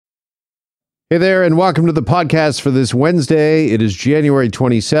Hey there, and welcome to the podcast for this Wednesday. It is January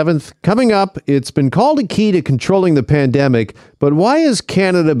 27th. Coming up, it's been called a key to controlling the pandemic, but why has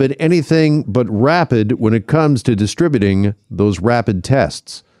Canada been anything but rapid when it comes to distributing those rapid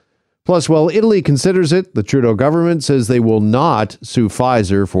tests? Plus, while Italy considers it, the Trudeau government says they will not sue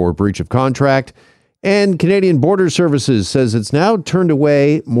Pfizer for breach of contract, and Canadian Border Services says it's now turned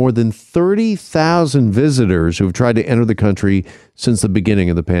away more than 30,000 visitors who have tried to enter the country since the beginning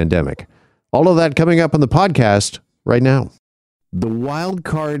of the pandemic. All of that coming up on the podcast right now. The wild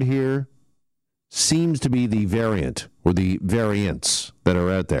card here seems to be the variant or the variants that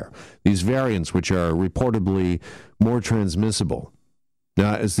are out there. These variants, which are reportedly more transmissible.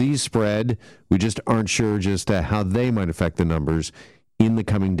 Now, as these spread, we just aren't sure just how they might affect the numbers in the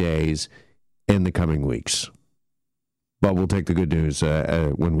coming days and the coming weeks. But we'll take the good news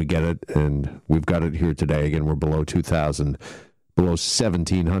when we get it, and we've got it here today. Again, we're below 2,000. Below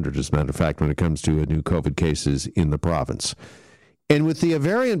 1,700, as a matter of fact, when it comes to new COVID cases in the province. And with the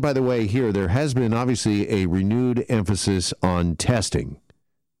variant, by the way, here, there has been obviously a renewed emphasis on testing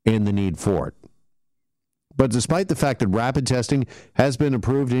and the need for it. But despite the fact that rapid testing has been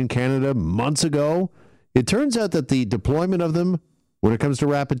approved in Canada months ago, it turns out that the deployment of them, when it comes to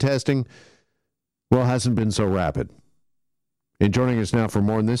rapid testing, well, hasn't been so rapid. And joining us now for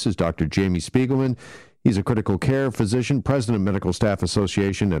more on this is Dr. Jamie Spiegelman. He's a critical care physician, president of Medical Staff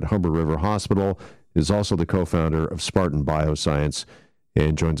Association at Humber River Hospital, is also the co-founder of Spartan Bioscience,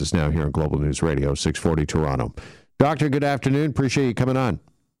 and joins us now here on Global News Radio, 640 Toronto. Doctor, good afternoon. Appreciate you coming on.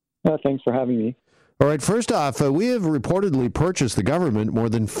 Thanks for having me. All right, first off, we have reportedly purchased the government more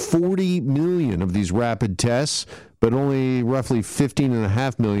than 40 million of these rapid tests, but only roughly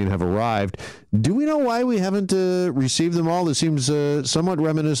 15.5 million have arrived. Do we know why we haven't received them all? This seems somewhat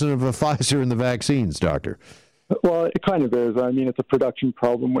reminiscent of Pfizer and the vaccines, Doctor. Well, it kind of is. I mean, it's a production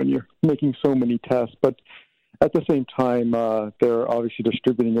problem when you're making so many tests, but at the same time, they're obviously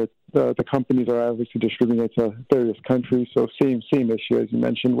distributing it. The companies are obviously distributing it to various countries, so same issue as you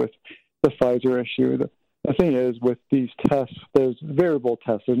mentioned with the Pfizer issue. The thing is, with these tests, there's variable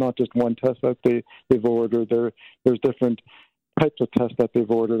tests. There's not just one test that they've ordered. There's different types of tests that they've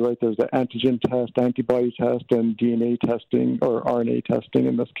ordered, right? There's the antigen test, antibody test, and DNA testing, or RNA testing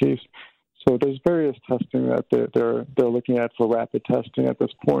in this case. So there's various testing that they're looking at for rapid testing at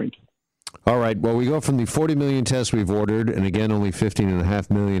this point. All right. Well, we go from the 40 million tests we've ordered, and again, only 15.5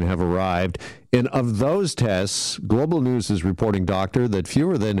 million have arrived. And of those tests, Global News is reporting, Doctor, that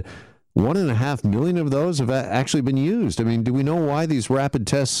fewer than 1.5 million of those have actually been used. I mean, do we know why these rapid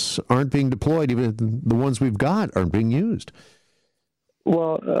tests aren't being deployed? Even the ones we've got aren't being used.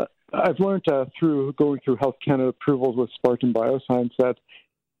 Well, I've learned through going through Health Canada approvals with Spartan Bioscience that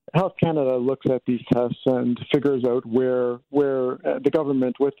Health Canada looks at these tests and figures out where the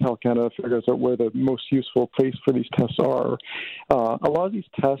government with Health Canada figures out where the most useful place for these tests are. A lot of these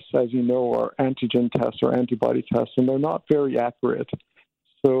tests, as you know, are antigen tests or antibody tests, and they're not very accurate.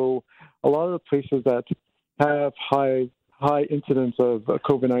 So a lot of the places that have high incidence of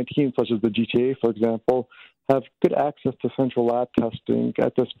COVID-19, such as the GTA, for example, have good access to central lab testing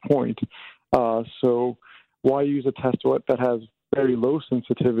at this point. So why use a test that has very low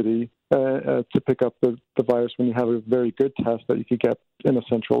sensitivity to pick up the virus when you have a very good test that you could get in a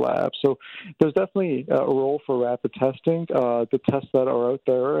central lab? So there's definitely a role for rapid testing. The tests that are out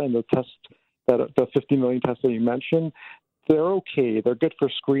there and the 50 million tests that you mentioned, they're okay. They're good for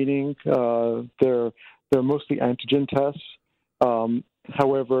screening. They're mostly antigen tests.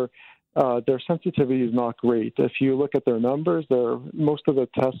 However, their sensitivity is not great. If you look at their numbers, most of the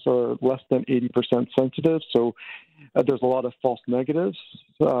tests are less than 80% sensitive. So there's a lot of false negatives.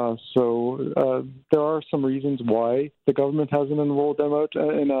 So there are some reasons why the government hasn't enrolled them out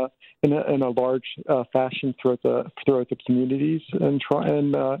in a large fashion throughout the communities in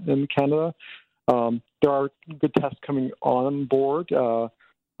Canada. There are good tests coming on board,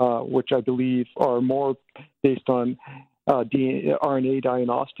 which I believe are more based on RNA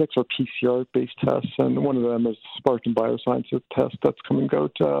diagnostics or PCR-based tests, and one of them is Spartan Biosciences test that's coming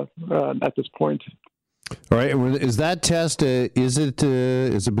out at this point. All right, is that test has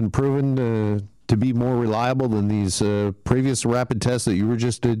it been proven to be more reliable than these previous rapid tests that you were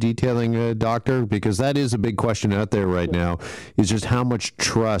just detailing, Doctor? Because that is a big question out there right now, is just how much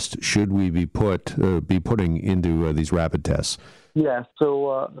trust should we be putting into these rapid tests? Yeah,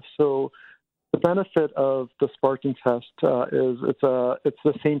 so the benefit of the Spartan test is it's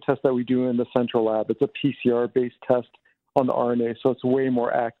the same test that we do in the central lab. It's a PCR-based test on the RNA, so it's way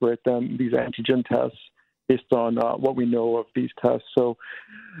more accurate than these antigen tests. based on what we know of these tests. So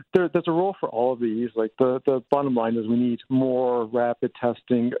there's a role for all of these. Like the bottom line is we need more rapid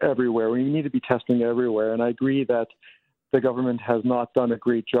testing everywhere. We need to be testing everywhere. And I agree that the government has not done a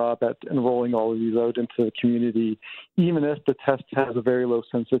great job at enrolling all of these out into the community. Even if the test has a very low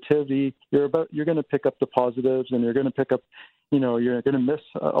sensitivity, you're going to pick up the positives, and you're going to pick up, you're going to miss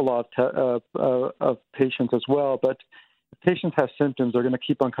a lot of patients as well. But if patients have symptoms, they're going to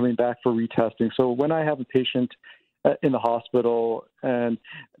keep on coming back for retesting. So when I have a patient in the hospital and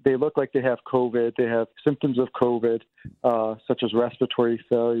they look like they have COVID, they have symptoms of COVID, such as respiratory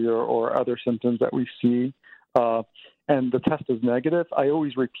failure or other symptoms that we see, and the test is negative, I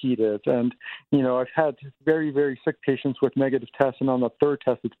always repeat it. And, I've had very, very sick patients with negative tests, and on the third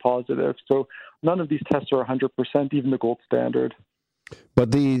test, it's positive. So none of these tests are 100%, even the gold standard.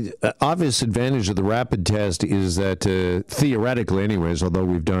 But the obvious advantage of the rapid test is that theoretically anyways, although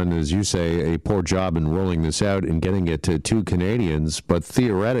we've done, as you say, a poor job in rolling this out and getting it to Canadians, but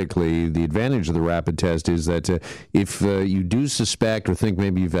theoretically the advantage of the rapid test is that if you do suspect or think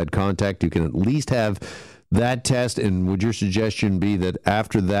maybe you've had contact, you can at least have that test. And would your suggestion be that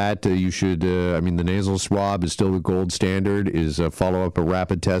after that you should, the nasal swab is still the gold standard, is follow up a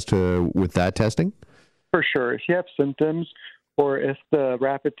rapid test with that testing? For sure. If you have symptoms, or if the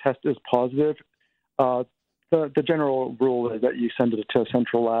rapid test is positive, the general rule is that you send it to a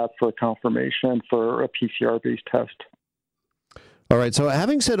central lab for confirmation for a PCR-based test. All right. So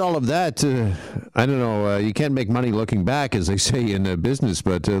having said all of that, I don't know, you can't make money looking back, as they say in business,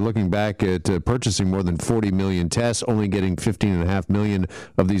 but looking back at purchasing more than 40 million tests, only getting 15.5 million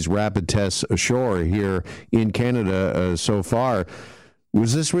of these rapid tests ashore here in Canada so far.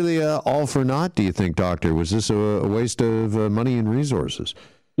 Was this really all for naught, do you think, Doctor? Was this a waste of money and resources?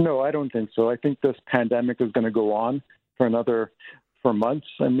 No, I don't think so. I think this pandemic is going to go on for months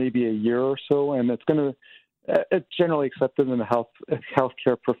and maybe a year or so, and it's generally accepted in the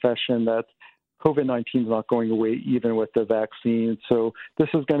healthcare profession that COVID-19 is not going away even with the vaccine. So this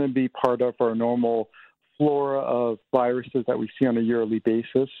is going to be part of our normal flora of viruses that we see on a yearly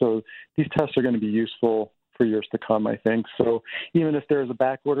basis. So these tests are going to be useful for years to come, I think. So even if there's a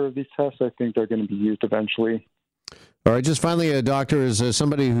back order of these tests, I think they're going to be used eventually. All right, just finally, Doctor, as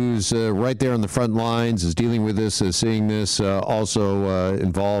somebody who's right there on the front lines, is dealing with this, seeing this, also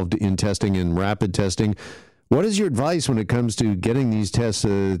involved in testing and rapid testing, what is your advice when it comes to getting these tests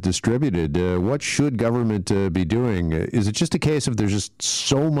distributed? What should government be doing? Is it just a case of there's just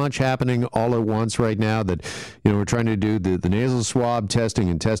so much happening all at once right now that, we're trying to do the nasal swab testing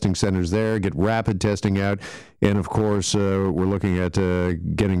and testing centers there, get rapid testing out, and of course, we're looking at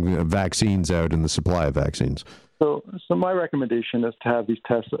getting vaccines out and the supply of vaccines? So my recommendation is to have these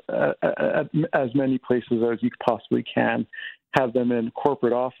tests at as many places as you possibly can. Have them in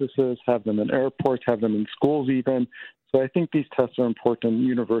corporate offices, have them in airports, have them in schools even. So I think these tests are important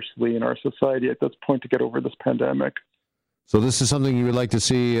universally in our society at this point to get over this pandemic. So this is something you would like to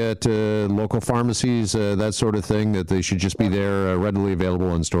see at local pharmacies, that sort of thing, that they should just be there readily available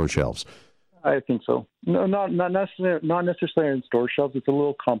on store shelves? I think so. No, not necessarily in store shelves. It's a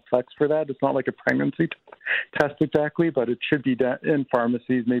little complex for that. It's not like a pregnancy test exactly, but it should be in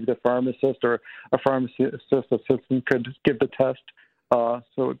pharmacies. Maybe the pharmacist or a pharmacist assistant could give the test.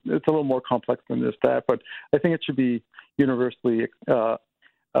 So it's a little more complex than just that. But I think it should be universally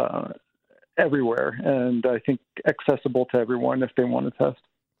everywhere, and I think accessible to everyone if they want to test.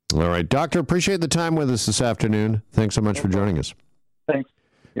 All right. Doctor, appreciate the time with us this afternoon. Thanks so much for joining us. Thanks.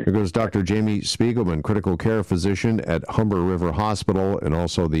 Here goes Dr. Jamie Spiegelman, critical care physician at Humber River Hospital and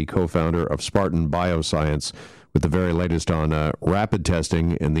also the co-founder of Spartan Bioscience, with the very latest on rapid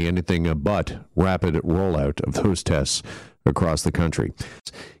testing and the anything but rapid rollout of those tests across the country.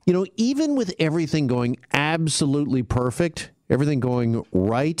 Even with everything going absolutely perfect, everything going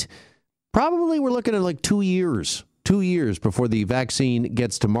right, probably we're looking at like 2 years before the vaccine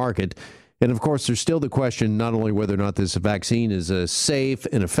gets to market. And of course, there's still the question not only whether or not this vaccine is safe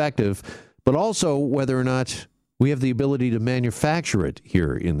and effective, but also whether or not we have the ability to manufacture it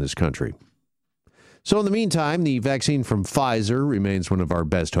here in this country. So in the meantime, the vaccine from Pfizer remains one of our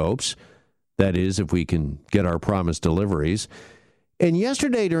best hopes. That is, if we can get our promised deliveries. And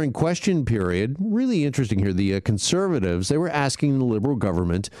yesterday during question period, really interesting here, the Conservatives, they were asking the Liberal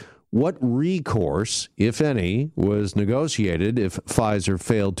government what recourse, if any, was negotiated if Pfizer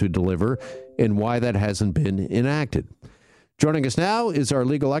failed to deliver, and why that hasn't been enacted. Joining us now is our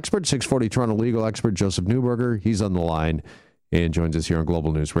legal expert, 640 Toronto legal expert, Joseph Neuberger. He's on the line and joins us here on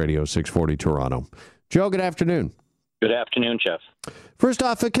Global News Radio, 640 Toronto. Joe, good afternoon. Good afternoon, Jeff. First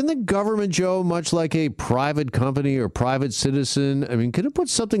off, can the government, Joe, much like a private company or private citizen, I mean, could it put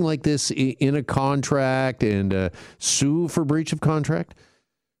something like this in a contract and sue for breach of contract?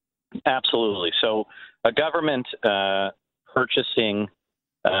 Absolutely. So a government purchasing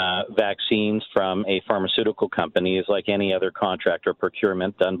vaccines from a pharmaceutical company is like any other contract or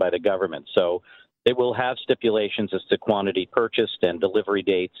procurement done by the government. So it will have stipulations as to quantity purchased and delivery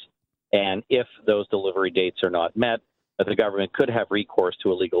dates. And if those delivery dates are not met, the government could have recourse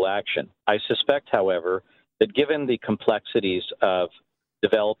to a legal action. I suspect, however, that given the complexities of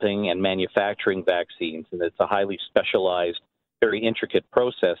developing and manufacturing vaccines, and it's a highly specialized, very intricate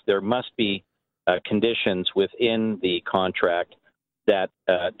process, there must be conditions within the contract that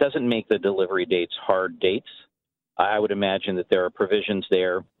doesn't make the delivery dates hard dates. I would imagine that there are provisions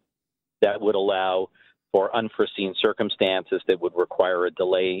there that would allow for unforeseen circumstances that would require a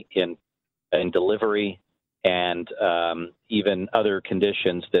delay in delivery, and even other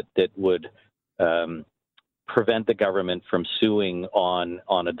conditions that would prevent the government from suing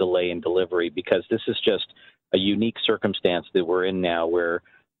on a delay in delivery, because this is just a unique circumstance that we're in now, where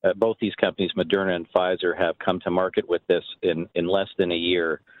both these companies, Moderna and Pfizer, have come to market with this in less than a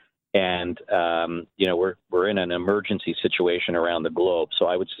year. And, we're in an emergency situation around the globe. So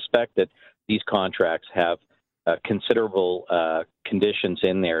I would suspect that these contracts have considerable conditions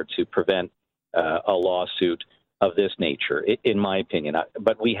in there to prevent a lawsuit of this nature, in my opinion.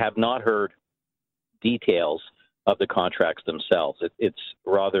 But we have not heard details of the contracts themselves. It's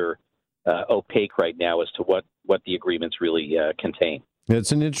rather opaque right now as to what the agreements really contain.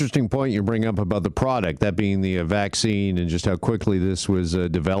 It's an interesting point you bring up about the product, that being the vaccine, and just how quickly this was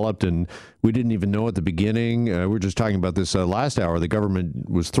developed. And we didn't even know at the beginning. We were just talking about this last hour. The government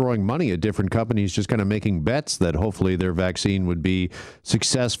was throwing money at different companies, just kind of making bets that hopefully their vaccine would be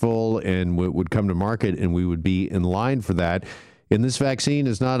successful and would come to market, and we would be in line for that. And this vaccine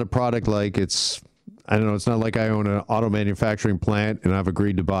is not a product like it's not like I own an auto manufacturing plant and I've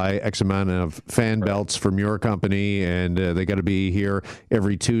agreed to buy X amount of fan belts from your company, and they got to be here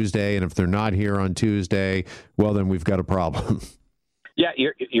every Tuesday. And if they're not here on Tuesday, well, then we've got a problem. Yeah,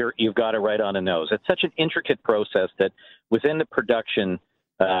 you've got it right on the nose. It's such an intricate process that within the production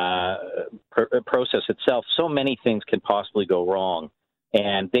process itself, so many things can possibly go wrong,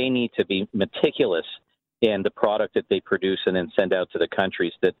 and they need to be meticulous in the product that they produce and then send out to the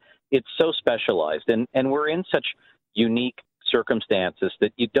countries. That it's so specialized, and we're in such unique circumstances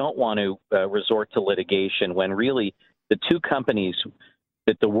that you don't want to resort to litigation when really the two companies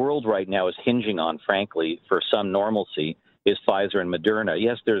that the world right now is hinging on, frankly, for some normalcy, is Pfizer and Moderna.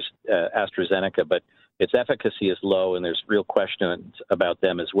 Yes, there's AstraZeneca, but its efficacy is low, and there's real questions about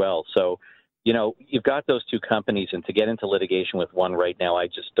them as well. So, you've got those two companies, and to get into litigation with one right now, I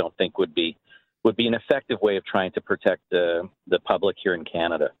just don't think would be an effective way of trying to protect the public here in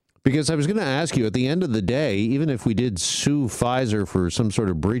Canada. Because I was going to ask you, at the end of the day, even if we did sue Pfizer for some sort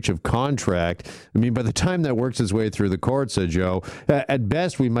of breach of contract, I mean, by the time that works its way through the courts, Joe, at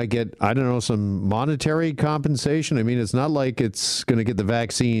best we might get, some monetary compensation. I mean, it's not like it's going to get the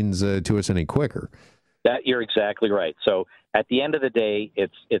vaccines to us any quicker. That you're exactly right. So at the end of the day,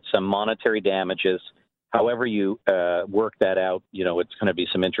 it's some monetary damages. However you work that out, it's going to be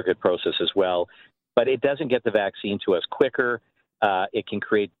some intricate process as well. But it doesn't get the vaccine to us quicker. It can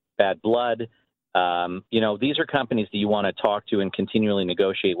create bad blood. These are companies that you want to talk to and continually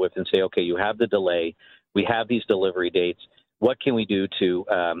negotiate with and say, okay, you have the delay. We have these delivery dates. What can we do to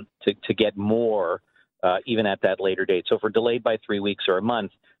get more even at that later date? So if we're delayed by 3 weeks or a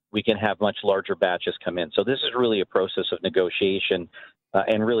month, we can have much larger batches come in. So this is really a process of negotiation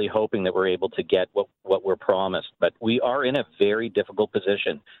and really hoping that we're able to get what we're promised. But we are in a very difficult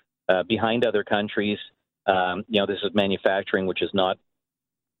position behind other countries. This is manufacturing, which is not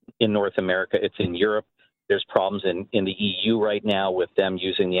in North America. It's in Europe. There's problems in the EU right now with them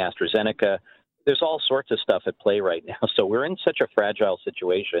using the AstraZeneca. There's all sorts of stuff at play right now. So we're in such a fragile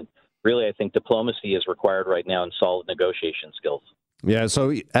situation. Really, I think diplomacy is required right now and solid negotiation skills. Yeah,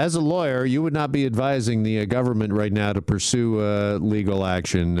 so as a lawyer, you would not be advising the government right now to pursue legal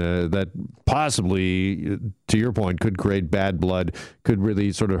action that possibly, to your point, could create bad blood, could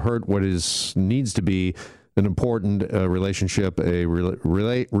really sort of hurt what needs to be an important relationship,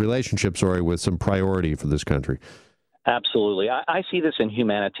 with some priority for this country. Absolutely. I see this in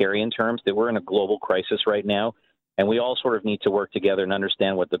humanitarian terms, that we're in a global crisis right now, and we all sort of need to work together and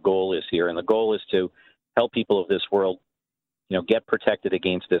understand what the goal is here. And the goal is to help people of this world, get protected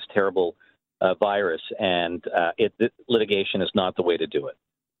against this terrible virus. And litigation is not the way to do it.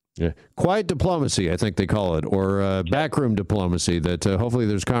 Yeah. Quiet diplomacy, I think they call it, or backroom diplomacy, that hopefully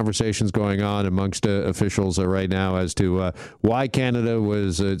there's conversations going on amongst officials right now as to why Canada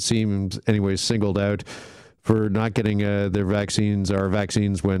was, it seems anyways, singled out for not getting our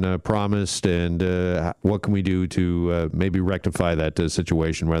vaccines when promised, and what can we do to maybe rectify that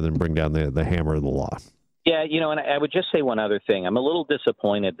situation rather than bring down the hammer of the law. Yeah, and I would just say one other thing. I'm a little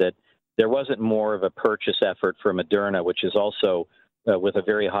disappointed that there wasn't more of a purchase effort for Moderna, which is also with a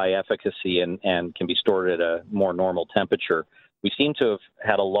very high efficacy and can be stored at a more normal temperature. We seem to have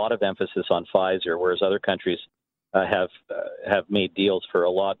had a lot of emphasis on Pfizer, whereas other countries have made deals for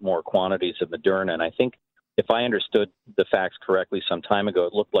a lot more quantities of Moderna. And I think if I understood the facts correctly some time ago,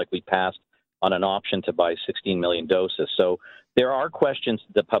 it looked like we passed on an option to buy 16 million doses. So there are questions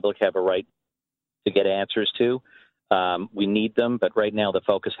the public have a right to get answers to. We need them, but right now the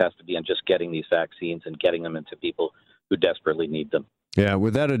focus has to be on just getting these vaccines and getting them into people who desperately need them. Yeah,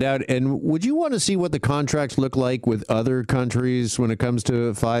 without a doubt. And would you want to see what the contracts look like with other countries when it comes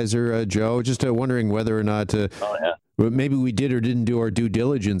to Pfizer, Joe? Just wondering whether or not maybe we did or didn't do our due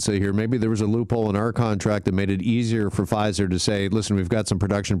diligence here. Maybe there was a loophole in our contract that made it easier for Pfizer to say, listen, we've got some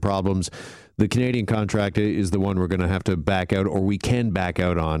production problems. The Canadian contract is the one we're going to have to back out, or we can back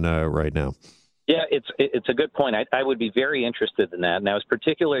out on right now. Yeah, it's a good point. I would be very interested in that. And I was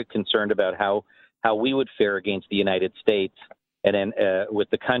particularly concerned about how we would fare against the United States and then with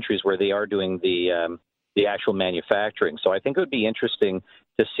the countries where they are doing the actual manufacturing. So I think it would be interesting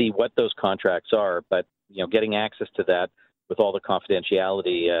to see what those contracts are. But, getting access to that with all the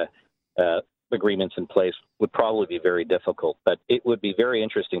confidentiality agreements in place would probably be very difficult. But it would be very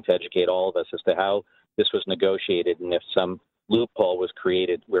interesting to educate all of us as to how this was negotiated and if some loophole was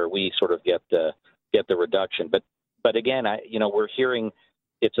created where we sort of get the reduction. But again, we're hearing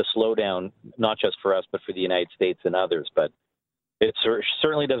it's a slowdown, not just for us, but for the United States and others. But it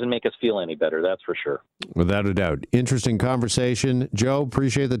certainly doesn't make us feel any better, that's for sure. Without a doubt. Interesting conversation. Joe,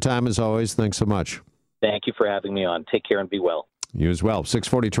 appreciate the time as always. Thanks so much. Thank you for having me on. Take care and be well. You as well.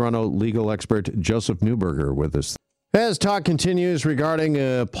 640 Toronto legal expert Joseph Newberger with us. As talk continues regarding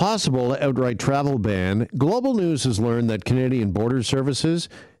a possible outright travel ban, Global News has learned that Canadian Border Services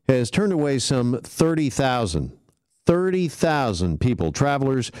has turned away some 30,000 people,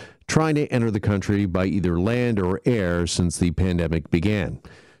 travelers, trying to enter the country by either land or air since the pandemic began.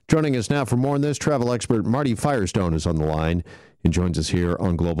 Joining us now for more on this, travel expert Marty Firestone is on the line and joins us here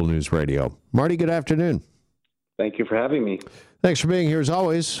on Global News Radio. Marty, good afternoon. Thank you for having me. Thanks for being here as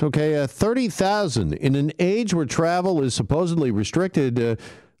always. Okay, 30,000 in an age where travel is supposedly restricted.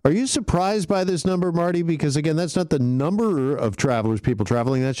 Are you surprised by this number, Marty? Because again, that's not the number of people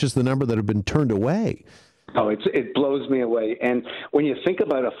traveling. That's just the number that have been turned away. Oh, it blows me away. And when you think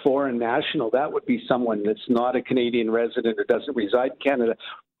about a foreign national, that would be someone that's not a Canadian resident or doesn't reside in Canada.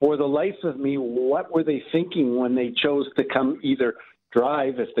 For the life of me, what were they thinking when they chose to come either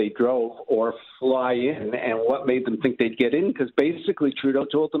drive if they drove or fly in, and what made them think they'd get in? Because basically Trudeau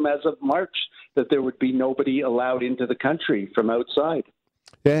told them as of March that there would be nobody allowed into the country from outside.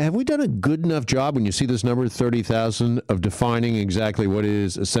 Yeah, have we done a good enough job when you see this number 30,000 of defining exactly what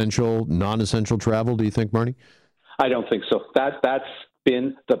is essential, non-essential travel, do you think, Marty? I don't think so. That's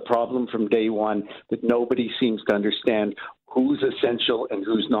been the problem from day one, that nobody seems to understand who's essential and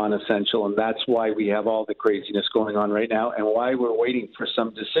who's non-essential, and that's why we have all the craziness going on right now and why we're waiting for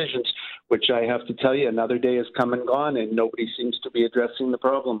some decisions, which I have to tell you, another day has come and gone, and nobody seems to be addressing the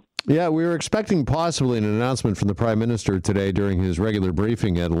problem. Yeah, we were expecting possibly an announcement from the Prime Minister today during his regular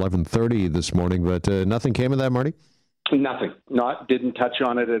briefing at 11:30 this morning, but nothing came of that, Marty? Nothing. Didn't touch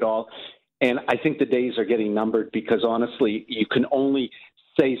on it at all. And I think the days are getting numbered because, honestly, you can only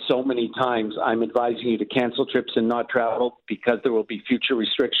say so many times, I'm advising you to cancel trips and not travel because there will be future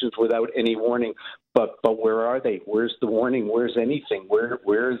restrictions without any warning. But where are they? Where's the warning? Where's anything?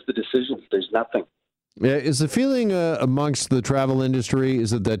 Where is the decisions? There's nothing. Yeah, is the feeling amongst the travel industry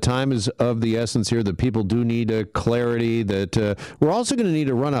is that time is of the essence here, that people do need clarity, that we're also going to need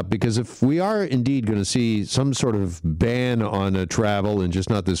a run-up, because if we are indeed going to see some sort of ban on travel and just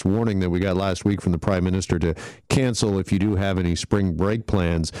not this warning that we got last week from the Prime Minister to cancel if you do have any spring break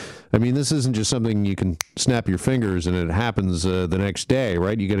plans, I mean, this isn't just something you can snap your fingers and it happens the next day,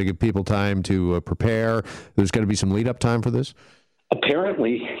 right? You got to give people time to prepare. There's got to be some lead-up time for this.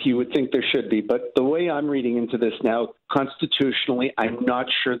 Apparently, you would think there should be, but the way I'm reading into this now, constitutionally, I'm not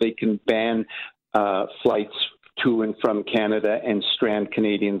sure they can ban flights to and from Canada and strand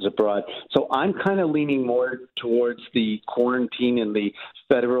Canadians abroad. So I'm kind of leaning more towards the quarantine and the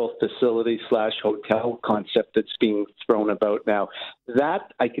federal facility/hotel concept that's being thrown about now.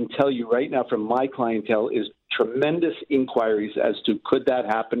 That, I can tell you right now from my clientele, is tremendous inquiries as to could that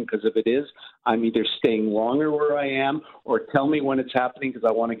happen, because if it is, I'm either staying longer where I am or tell me when it's happening because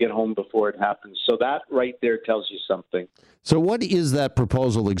I want to get home before it happens. So that right there tells you something. So what is that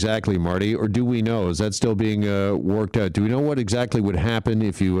proposal exactly, Marty, or do we know? Is that still being worked out? Do we know what exactly would happen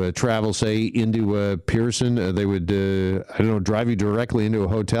if you travel, say, into Pearson? They would, drive you directly into a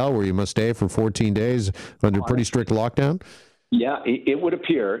hotel where you must stay for 14 days under pretty strict lockdown? Yeah, it would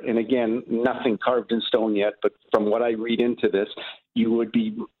appear, and again, nothing carved in stone yet, but from what I read into this, you would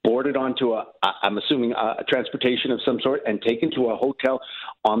be boarded onto I'm assuming a transportation of some sort and taken to a hotel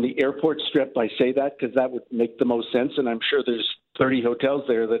on the airport strip. I say that because that would make the most sense, and I'm sure there's 30 hotels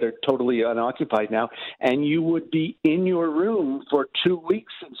there that are totally unoccupied now, and you would be in your room for 2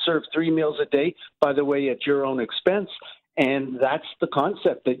 weeks and serve 3 meals a day, by the way, at your own expense. And that's the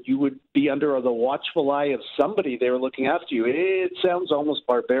concept, that you would be under the watchful eye of somebody there looking after you. It sounds almost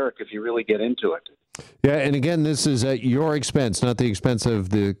barbaric if you really get into it. Yeah, and again, this is at your expense, not the expense of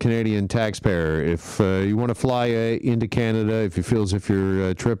the Canadian taxpayer. If you want to fly into Canada, if you feel as if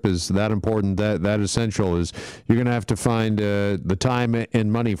your trip is that important, that essential, is you're going to have to find the time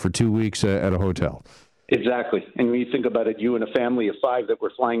and money for 2 weeks at a hotel. Exactly. And when you think about it, you and a family of 5 that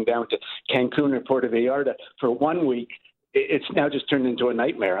were flying down to Cancun or Puerto Vallarta for 1 week, it's now just turned into a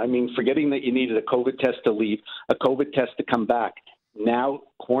nightmare. I mean, forgetting that you needed a COVID test to leave, a COVID test to come back, now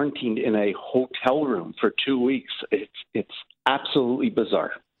quarantined in a hotel room for 2 weeks. It's absolutely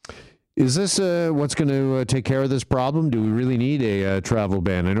bizarre. Is this what's going to take care of this problem? Do we really need a travel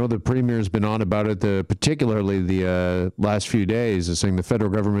ban? I know the Premier's been on about it, particularly the last few days, saying the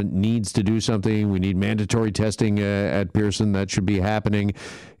federal government needs to do something. We need mandatory testing at Pearson. That should be happening.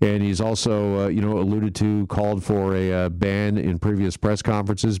 And he's also, called for a ban in previous press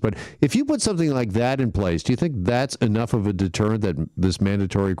conferences. But if you put something like that in place, do you think that's enough of a deterrent, that this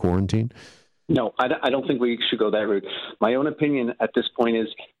mandatory quarantine? No, I don't think we should go that route. My own opinion at this point is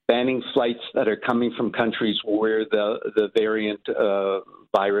banning flights that are coming from countries where the variant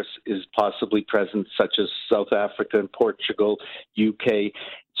virus is possibly present, such as South Africa and Portugal, UK.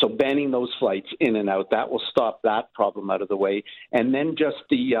 So banning those flights in and out, that will stop that problem out of the way. And then just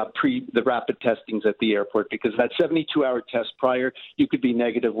the rapid testings at the airport, because that 72-hour test prior, you could be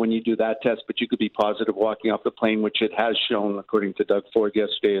negative when you do that test, but you could be positive walking off the plane, which it has shown, according to Doug Ford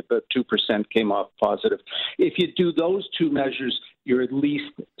yesterday, about 2% came off positive. If you do those 2 measures, you're at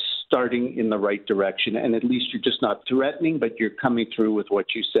least starting in the right direction, and at least you're just not threatening, but you're coming through with what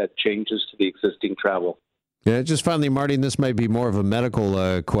you said, changes to the existing travel. Yeah, just finally, Marty, and this might be more of a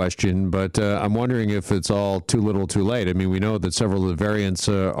medical question, but I'm wondering if it's all too little too late. I mean, we know that several of the variants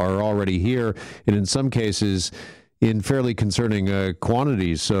are already here, and in some cases, in fairly concerning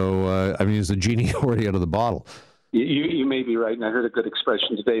quantities. So, is the genie already out of the bottle? You may be right, and I heard a good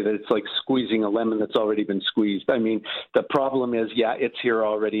expression today that it's like squeezing a lemon that's already been squeezed. I mean, the problem is, it's here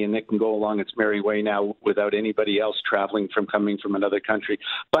already, and it can go along its merry way now without anybody else coming from another country.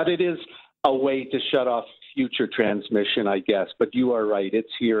 But it is a way to shut off future transmission, I guess. But you are right. It's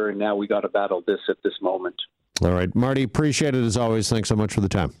here, and now we got to battle this at this moment. All right. Marty, appreciate it as always. Thanks so much for the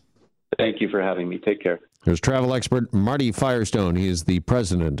time. Thank you for having me. Take care. There's travel expert Marty Firestone. He is the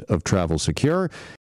president of Travel Secure.